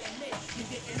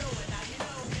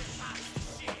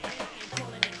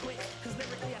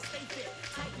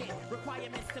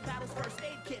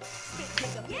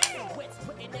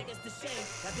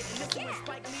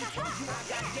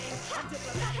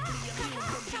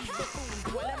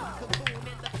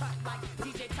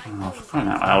 Oh, for crying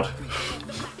out loud.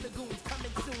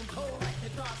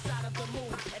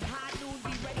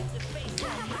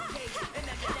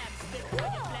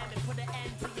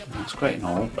 That's great and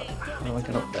all, but how do I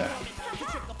get up there?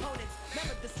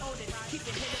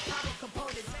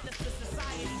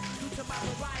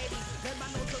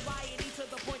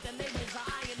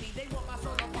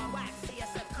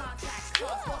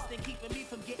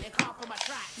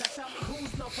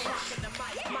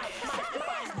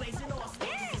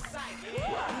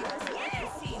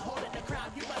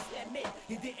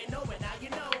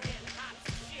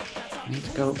 I need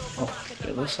to go off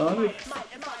the other side.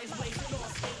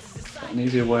 An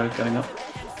easier way of going up.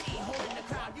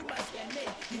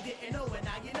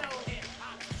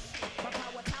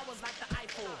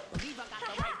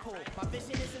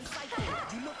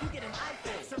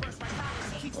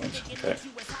 Right, okay.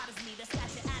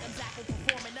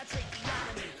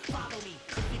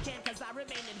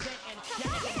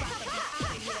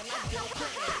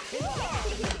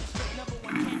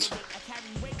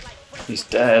 He's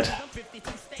dead.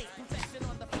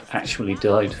 Actually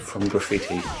died from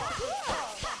graffiti.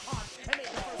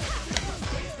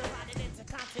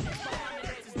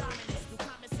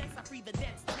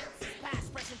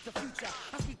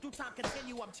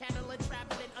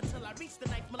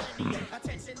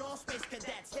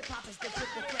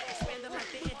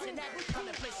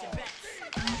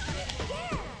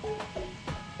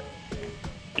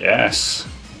 Yes,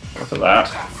 look at that.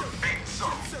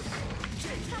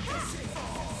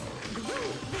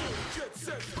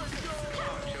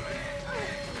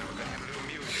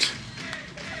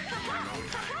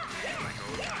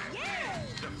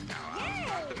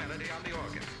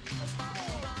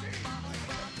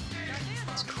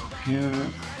 Let's go here.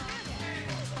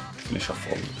 Finish off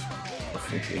all the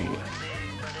graffiti.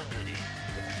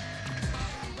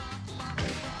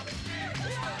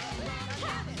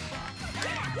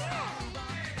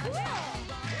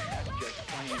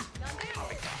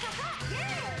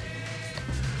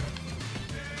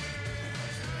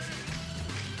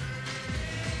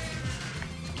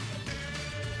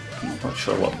 I'm not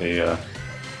sure what the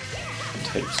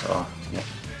tapes are yet.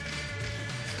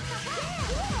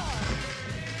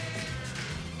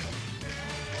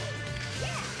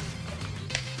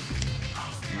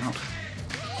 Out.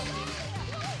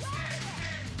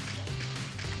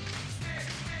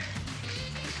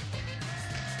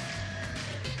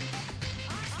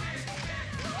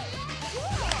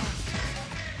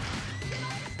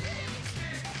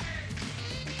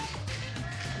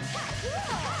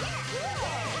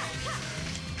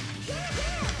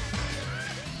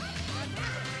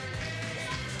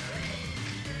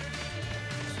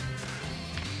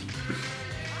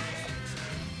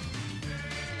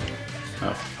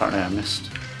 Oh, apparently I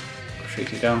missed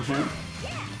graffiti down here.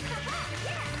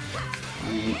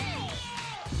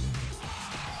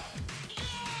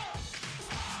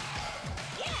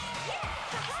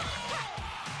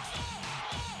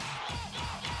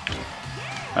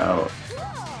 Oh.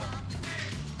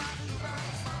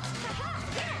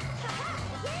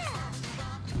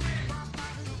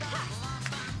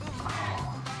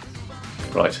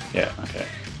 Right, yeah, okay.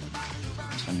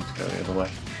 So I need to go the other way.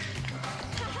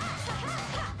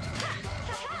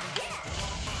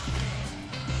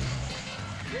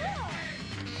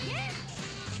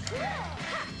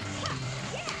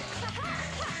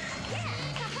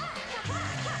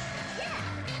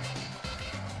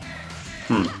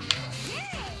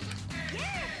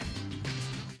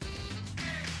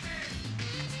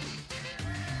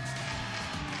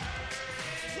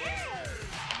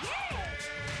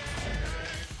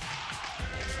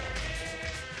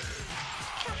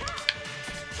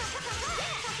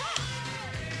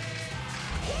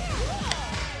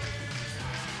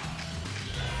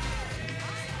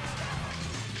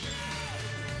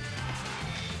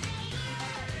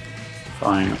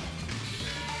 Fine.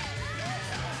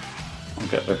 I'll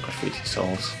get the graffiti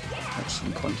souls at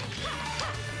some point.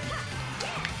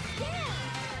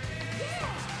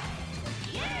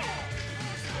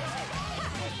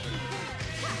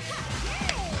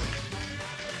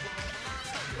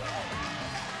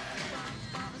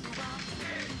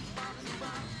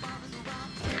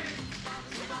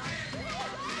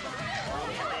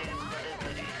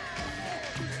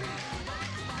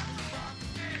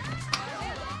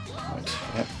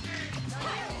 Yep.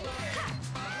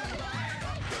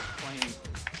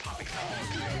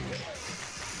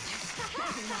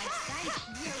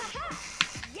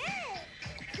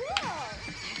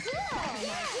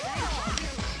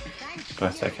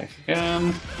 Birthday cake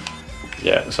again.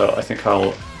 Yeah, so I think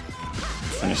I'll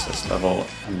finish this level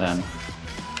and then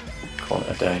call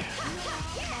it a day.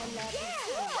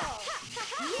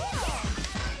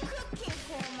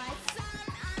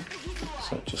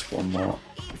 So just one more.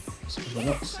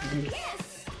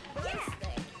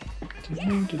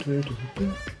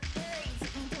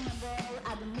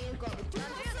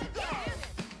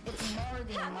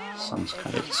 Sounds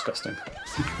kind of disgusting.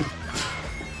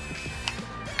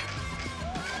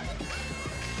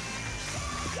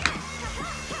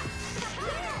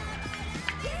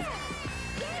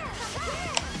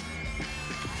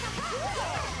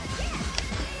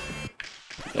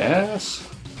 Yes.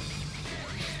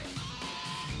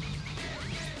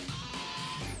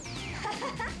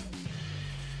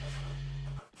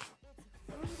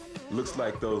 Looks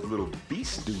like those little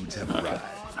beast dudes have arrived.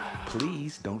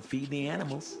 Please don't feed the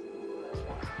animals.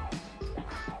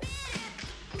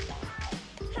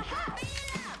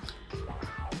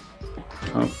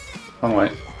 Oh, wrong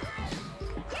way.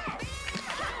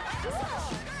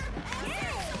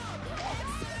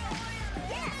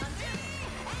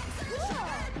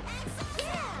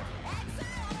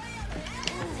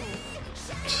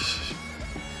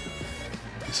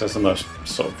 This is the most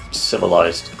sort of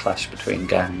civilized clash between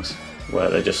gangs, where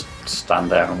they just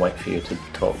stand there and wait for you to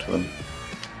talk to them,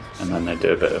 and then they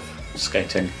do a bit of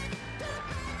skating.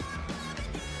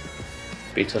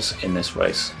 Beat us in this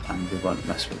race and we won't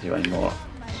mess with you anymore.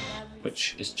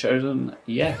 Which is chosen?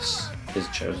 Yes, is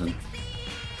chosen.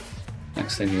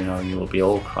 Next thing you know, you will be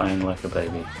all crying like a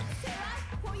baby.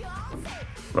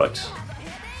 Right.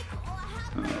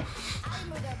 Oh.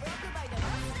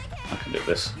 I can do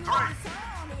this. 3, 2, 1,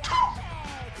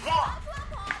 go!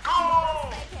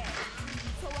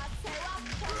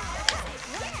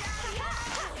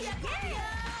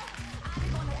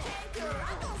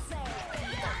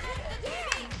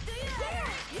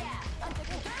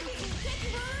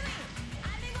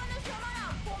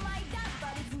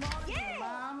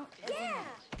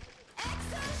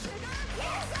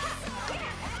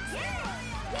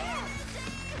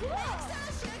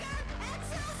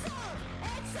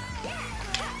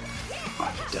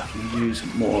 I could definitely use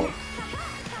more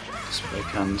spray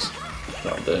cans.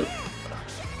 That'll do.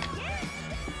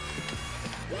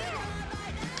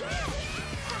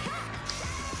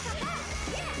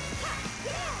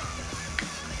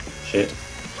 Shit.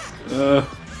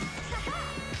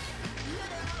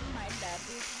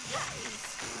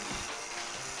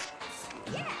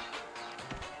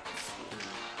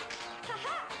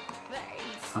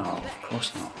 Oh, of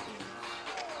course not.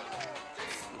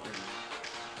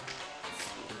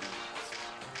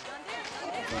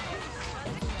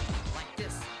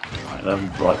 Right, they're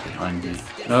right behind me.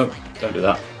 No, don't do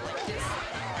that.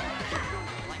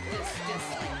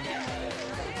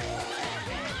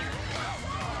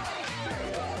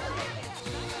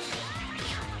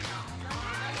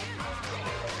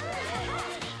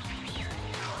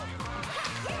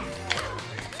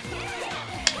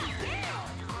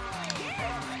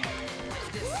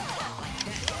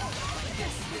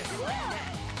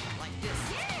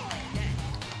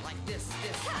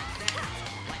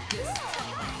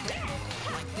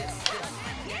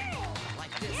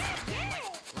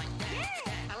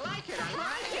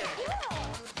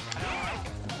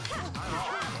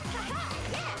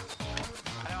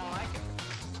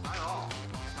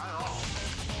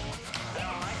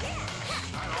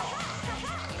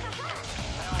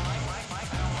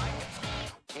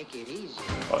 Take it easy.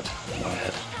 Right, go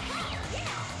ahead.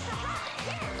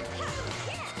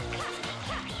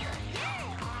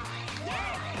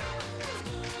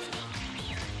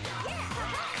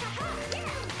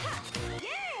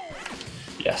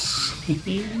 Yes.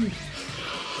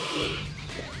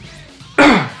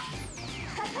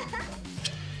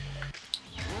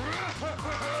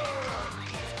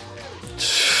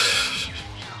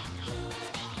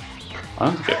 I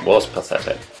don't think it was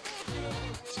pathetic.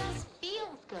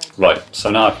 Right, so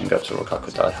now I can go to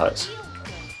Rokkaku-Dai Heights.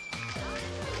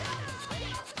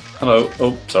 Hello.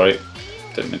 Oh, sorry.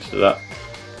 Didn't mean to do that.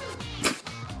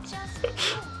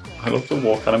 I love the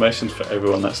walk animations for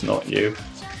everyone that's not you.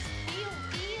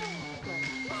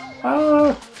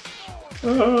 Ah!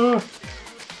 Ah!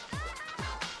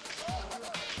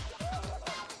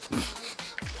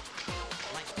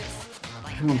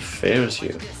 Everyone fears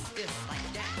you.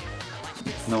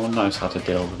 No one knows how to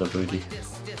deal with a booty.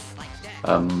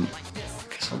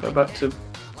 Guess I'll go back to the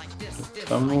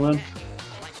terminal then.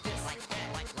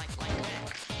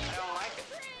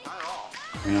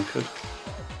 I mean, I could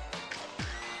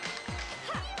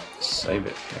save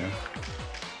it here.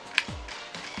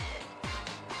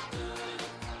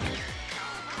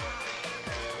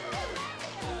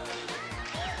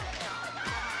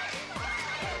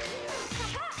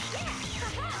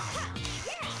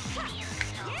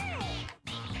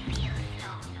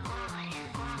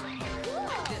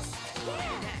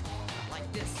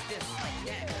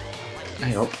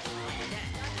 Hey up.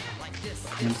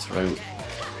 Coming through.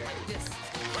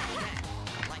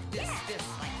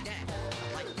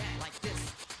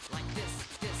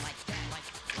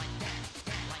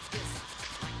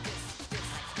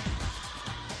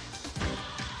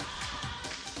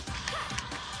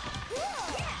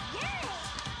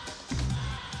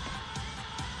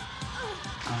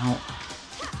 Ow.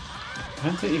 I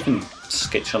don't think you can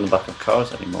sketch on the back of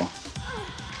cars anymore.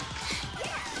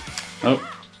 Nope.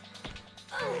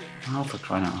 Oh, for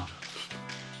crying out loud.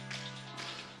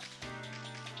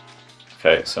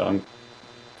 Okay, so I'm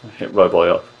gonna hit Roboy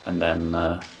up and then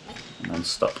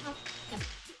stop.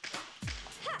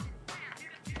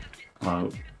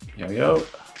 Oh, yo.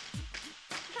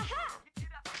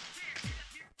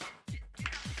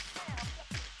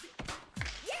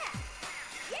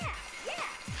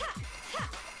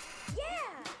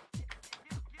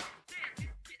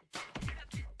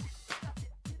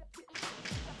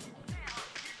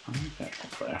 Get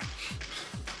up there.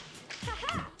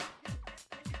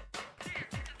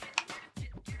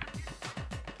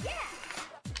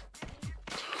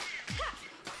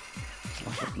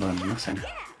 I'm missing.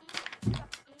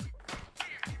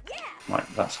 Right,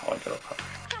 that's how I get up.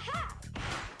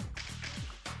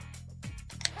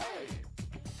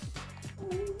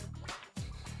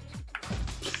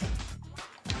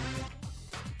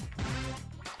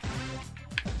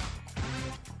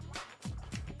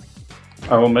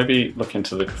 I will maybe look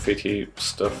into the graffiti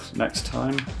stuff next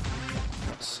time.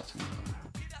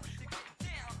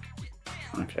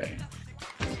 Okay.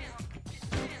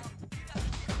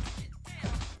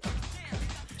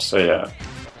 So yeah,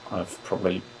 I've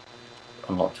probably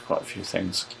unlocked quite a few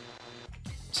things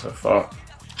so far.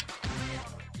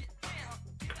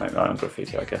 Can make my own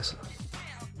graffiti, I guess.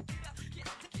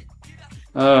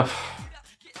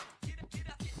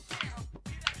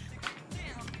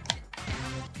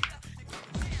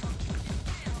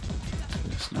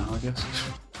 This now, I guess.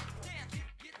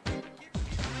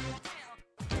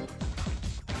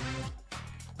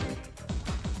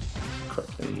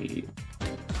 Quickly.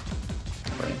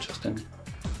 Very interesting.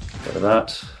 Go to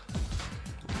that.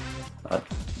 I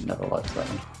never liked that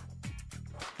one.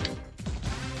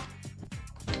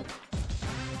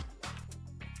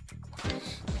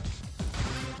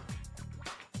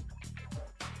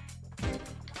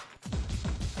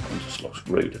 That one just looks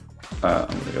rude. I'm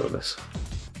going to go with this.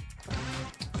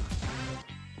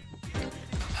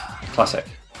 Classic.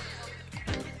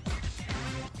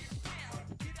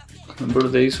 A number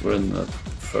of these were in the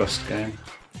first game.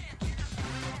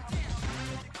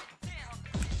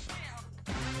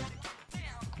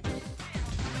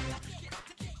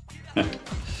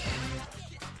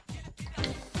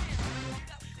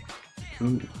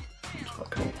 Ooh, that's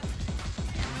quite cool.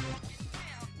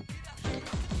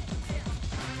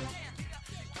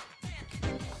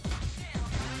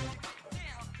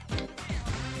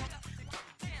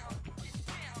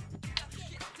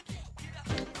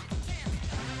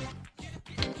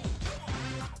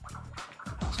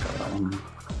 Let's go down.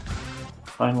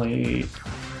 Finally.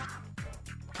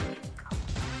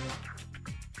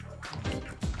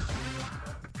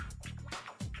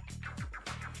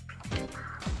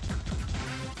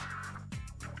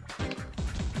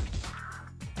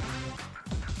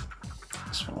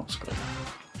 This one looks good.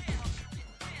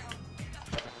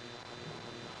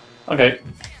 Okay,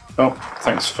 well,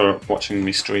 thanks for watching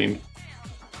me stream.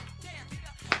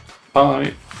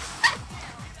 Bye.